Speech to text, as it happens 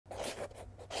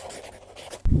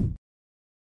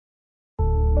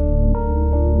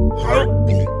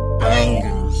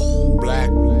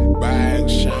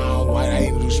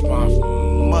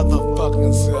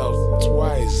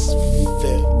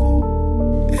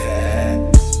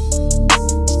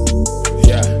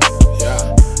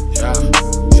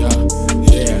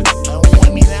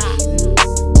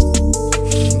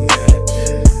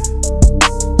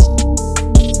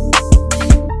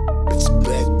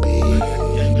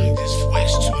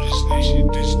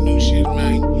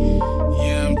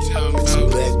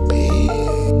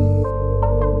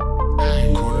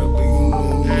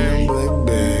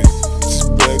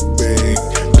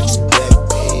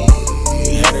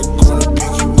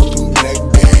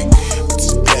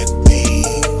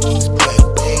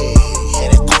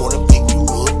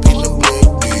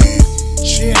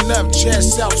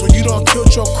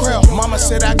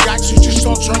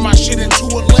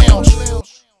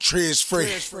Tree is free,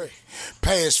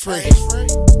 pay is free.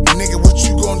 Nigga, what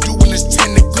you gon' do when it's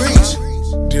 10 degrees?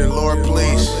 Dear Lord,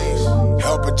 please,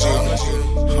 help a G.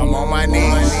 I'm on my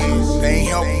knees, they ain't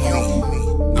helping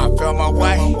me. I felt my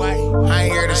way, I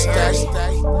ain't here to stay.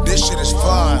 This shit is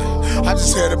fun, I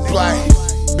just here to play.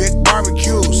 Big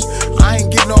barbecues, I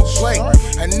ain't get no plate.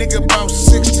 A nigga about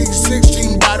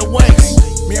 16 by the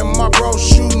waist. Me and my bro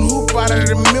shooting hoop out of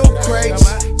the milk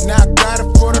crates. Now I got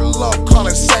it for the low, call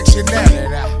it Section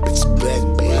 8. It's back,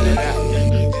 baby.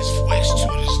 This flex to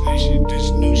this new shit,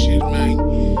 this new shit, man.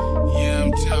 Yeah,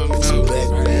 I'm talking It's about back,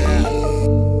 baby.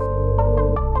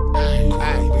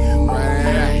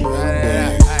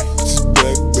 It's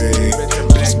back, baby.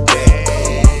 It's back,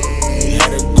 baby.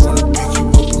 Had a corner pick you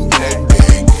up in black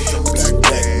bag. Black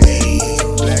bag,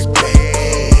 black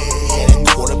bag. Had a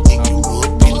corner pick you up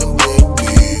in the black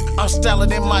bag. I'm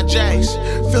styling in my J's,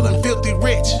 feeling filthy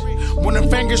rich. When the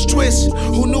fingers twist,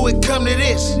 who knew it come to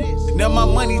this? Now my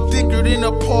money thicker than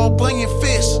a Paul Bunyan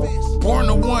fist. Born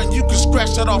to one, you can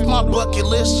scratch that off my bucket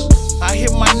list. I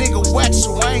hit my nigga whack,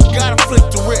 so I ain't gotta flick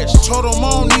the wrist. Told them I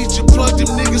don't need your plug, them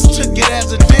niggas took it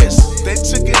as a diss. They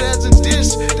took it as a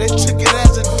diss, they took it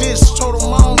as a diss. Told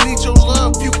them I don't need your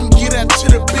love, you can get that to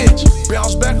the bitch.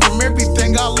 Bounce back from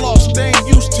everything I lost, they ain't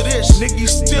used to this. Nigga, you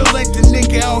still ain't the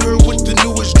nigga out here with the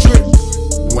newest drip.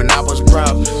 When I was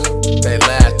broke, they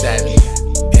laughed at me.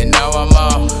 And now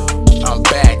I'm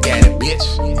back at it,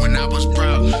 bitch. when I was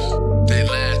broke, they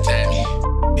laughed at